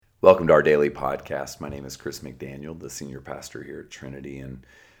Welcome to our daily podcast. My name is Chris McDaniel, the senior pastor here at Trinity, and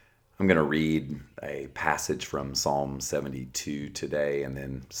I'm going to read a passage from Psalm 72 today and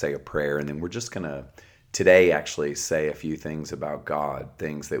then say a prayer. And then we're just going to today actually say a few things about God,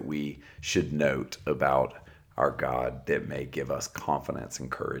 things that we should note about our God that may give us confidence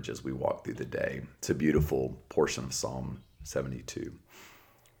and courage as we walk through the day. It's a beautiful portion of Psalm 72.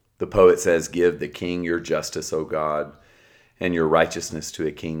 The poet says, "Give the king your justice, O God, and your righteousness to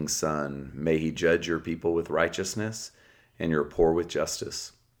a king's son. May he judge your people with righteousness and your poor with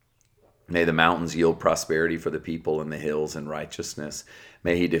justice. May the mountains yield prosperity for the people and the hills in righteousness.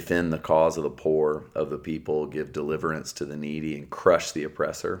 May he defend the cause of the poor of the people, give deliverance to the needy, and crush the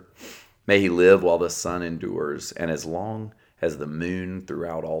oppressor. May he live while the sun endures, and as long as the moon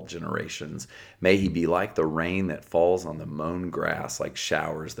throughout all generations. May he be like the rain that falls on the mown grass, like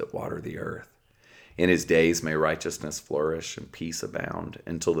showers that water the earth. In his days may righteousness flourish and peace abound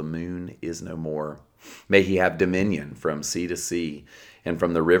until the moon is no more. May he have dominion from sea to sea and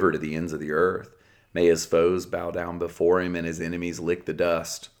from the river to the ends of the earth. May his foes bow down before him and his enemies lick the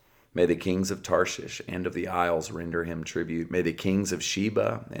dust. May the kings of Tarshish and of the isles render him tribute. May the kings of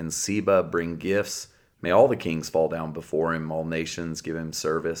Sheba and Seba bring gifts. May all the kings fall down before him, all nations give him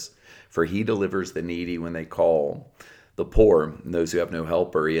service. For he delivers the needy when they call. The poor and those who have no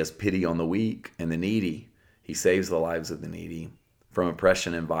helper. He has pity on the weak and the needy. He saves the lives of the needy. From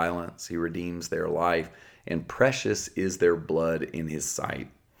oppression and violence, he redeems their life, and precious is their blood in his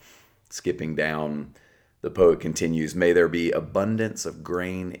sight." Skipping down, the poet continues, "May there be abundance of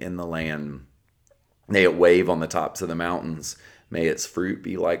grain in the land. May it wave on the tops of the mountains. May its fruit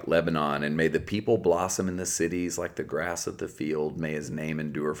be like Lebanon, and may the people blossom in the cities like the grass of the field. May his name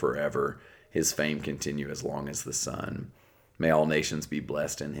endure forever. His fame continue as long as the sun. May all nations be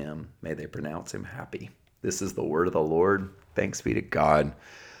blessed in him. May they pronounce him happy." This is the word of the Lord. Thanks be to God.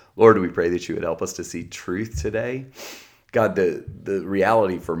 Lord, we pray that you would help us to see truth today. God, the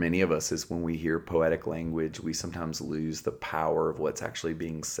reality for many of us is when we hear poetic language, we sometimes lose the power of what's actually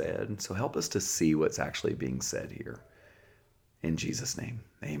being said. So help us to see what's actually being said here. In Jesus' name,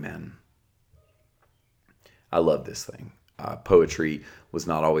 amen. I love this thing. Poetry was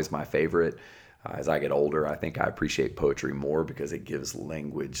not always my favorite. As I get older, I think I appreciate poetry more because it gives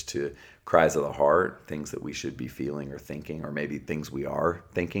language to cries of the heart, things that we should be feeling or thinking, or maybe things we are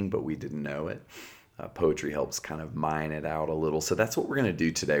thinking, but we didn't know it. Poetry helps kind of mine it out a little. So that's what we're going to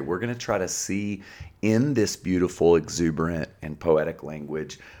do today. We're going to try to see in this beautiful, exuberant, and poetic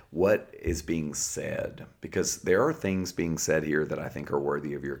language what is being said, because there are things being said here that I think are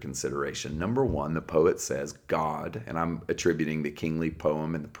worthy of your consideration. Number one, the poet says God, and I'm attributing the kingly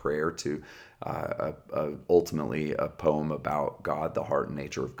poem and the prayer to ultimately a poem about God, the heart and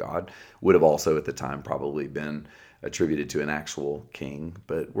nature of God. Would have also at the time probably been attributed to an actual king,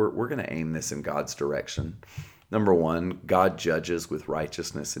 but we're going to aim this in God's direction. Number one, God judges with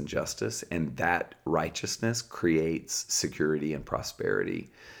righteousness and justice, and that righteousness creates security and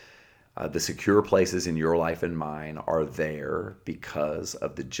prosperity. The secure places in your life and mine are there because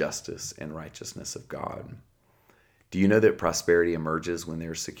of the justice and righteousness of God. Do you know that prosperity emerges when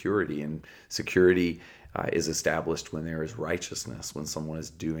there's security, and security is established when there is righteousness, when someone is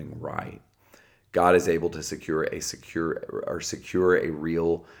doing right? God is able to secure a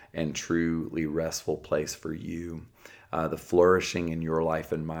real and truly restful place for you. The flourishing in your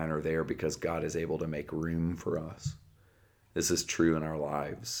life and mine are there because God is able to make room for us. This is true in our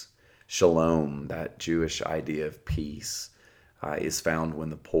lives. Shalom, that Jewish idea of peace, is found when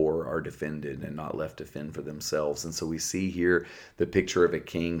the poor are defended and not left to fend for themselves. And so we see here the picture of a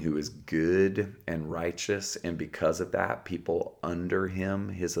king who is good and righteous, and because of that, people under him,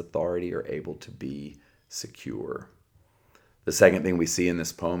 his authority, are able to be secure. The second thing we see in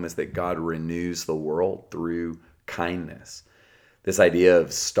this poem is that God renews the world through kindness. This idea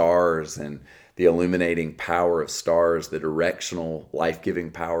of stars and the illuminating power of stars, the directional,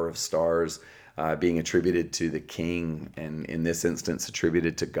 life-giving power of stars, being attributed to the king, and in this instance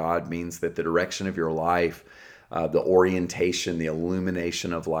attributed to God, means that the direction of your life, the orientation, the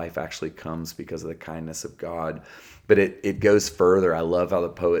illumination of life actually comes because of the kindness of God. But it goes further. I love how the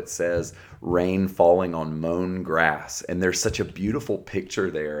poet says, rain falling on mown grass. And there's such a beautiful picture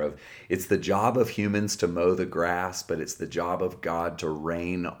there of it's the job of humans to mow the grass, but it's the job of God to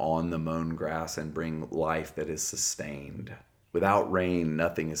rain on the mown grass and bring life that is sustained. Without rain,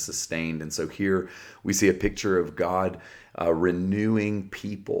 nothing is sustained. And so here we see a picture of God renewing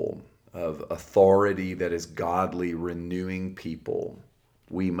people, of authority that is godly, renewing people.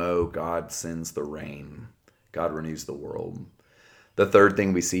 We mow, God sends the rain. God renews the world. The third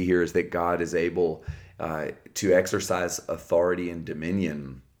thing we see here is that God is able to exercise authority and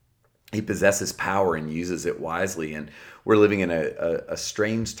dominion. He possesses power and uses it wisely. And we're living in a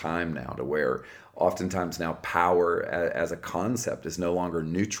strange time now to where oftentimes now power as a concept is no longer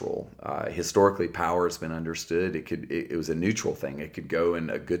neutral. Historically, power has been understood. It was a neutral thing. It could go in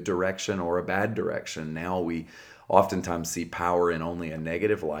a good direction or a bad direction. Now we oftentimes see power in only a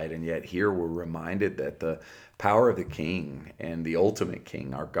negative light. And yet here we're reminded that the power of the King and the ultimate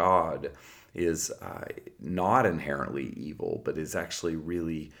King, our God, is not inherently evil, but is actually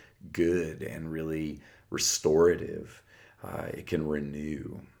really good and really restorative. It can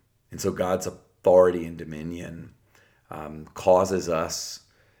renew. And so God's authority and dominion causes us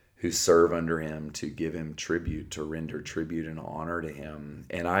who serve under him to give him tribute, to render tribute and honor to him.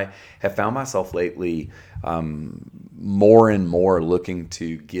 And I have found myself lately more and more looking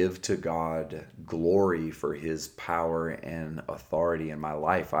to give to God glory for his power and authority in my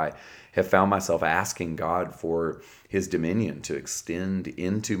life. I have found myself asking God for his dominion to extend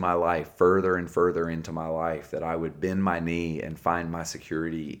into my life, further and further into my life, that I would bend my knee and find my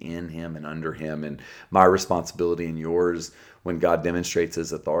security in him and under him. And my responsibility and yours when God demonstrates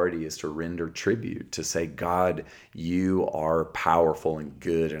his authority is to render tribute, to say, God, you are powerful and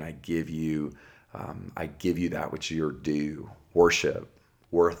good, and I give you that which you're due. Worthship.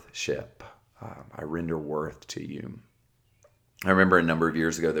 I render worth to you. I remember a number of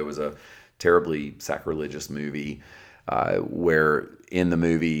years ago there was a terribly sacrilegious movie where in the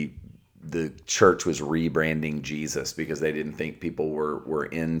movie the church was rebranding Jesus because they didn't think people were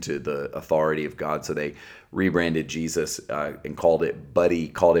into the authority of God, so they rebranded Jesus and called him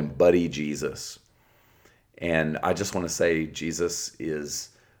Buddy Jesus. And I just want to say Jesus is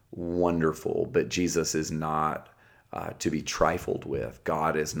wonderful, but Jesus is not to be trifled with.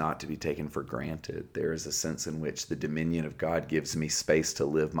 God is not to be taken for granted. There is a sense in which the dominion of God gives me space to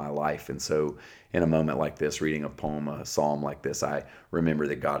live my life. And so in a moment like this, reading a poem, a psalm like this, I remember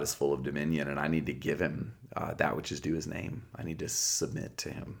that God is full of dominion, and I need to give him that which is due his name. I need to submit to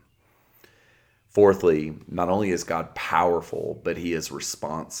him. Fourthly, not only is God powerful, but he is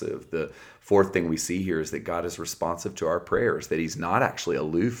responsive. The fourth thing we see here is that God is responsive to our prayers, that he's not actually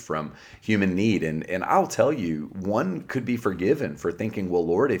aloof from human need. And I'll tell you, one could be forgiven for thinking, well,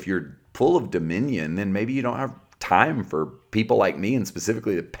 Lord, if you're full of dominion, then maybe you don't have time for people like me, and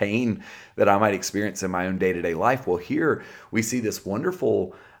specifically the pain that I might experience in my own day-to-day life. Well, here we see this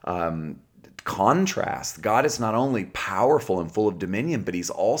wonderful contrast. God is not only powerful and full of dominion, but he's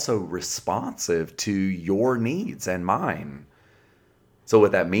also responsive to your needs and mine. So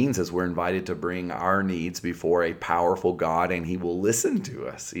what that means is we're invited to bring our needs before a powerful God, and he will listen to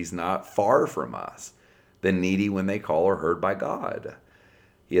us. He's not far from us. The needy, when they call, are heard by God.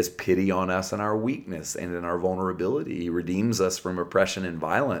 He has pity on us in our weakness and in our vulnerability. He redeems us from oppression and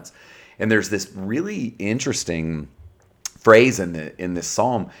violence. And there's this really interesting phrase in this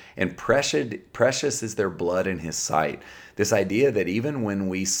psalm, and precious is their blood in his sight. This idea that even when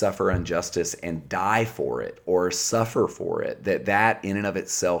we suffer injustice and die for it or suffer for it, that in and of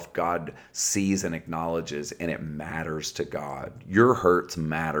itself God sees and acknowledges, and it matters to God. Your hurts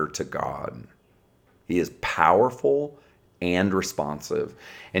matter to God. He is powerful and responsive.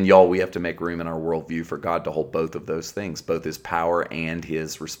 And y'all, we have to make room in our worldview for God to hold both of those things, both his power and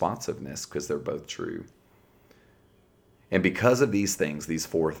his responsiveness, because they're both true. And because of these things, these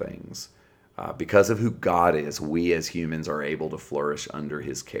four things, because of who God is, we as humans are able to flourish under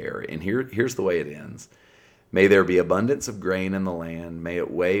his care. And here's the way it ends. May there be abundance of grain in the land. May it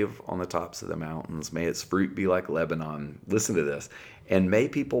wave on the tops of the mountains. May its fruit be like Lebanon. Listen to this. And may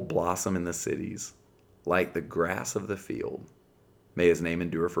people blossom in the cities like the grass of the field. May his name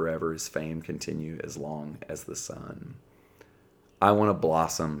endure forever. His fame continue as long as the sun. I want to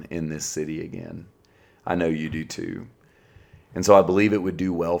blossom in this city again. I know you do too. And so I believe it would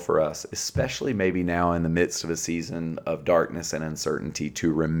do well for us, especially maybe now in the midst of a season of darkness and uncertainty,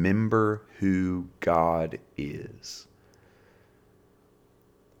 to remember who God is.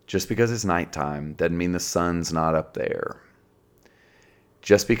 Just because it's nighttime doesn't mean the sun's not up there.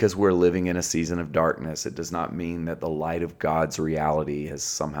 Just because we're living in a season of darkness, it does not mean that the light of God's reality has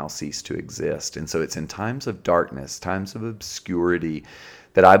somehow ceased to exist. And so it's in times of darkness, times of obscurity,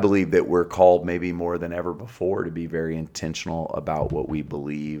 that I believe that we're called maybe more than ever before to be very intentional about what we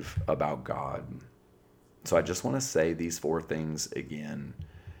believe about God. So I just want to say these four things again.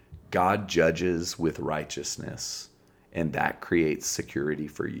 God judges with righteousness, and that creates security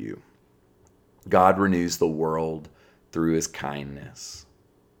for you. God renews the world through his kindness,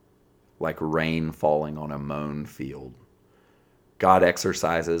 like rain falling on a mown field. God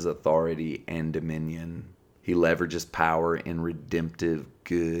exercises authority and dominion. He leverages power in redemptive,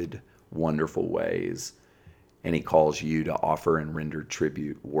 good, wonderful ways. And he calls you to offer and render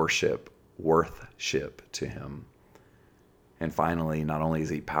tribute, worthship to him. And finally, not only is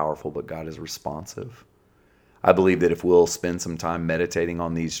he powerful, but God is responsive. I believe that if we'll spend some time meditating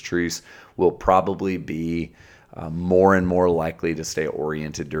on these truths, we'll probably be more and more likely to stay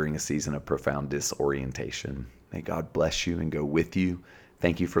oriented during a season of profound disorientation. May God bless you and go with you.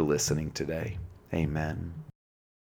 Thank you for listening today. Amen.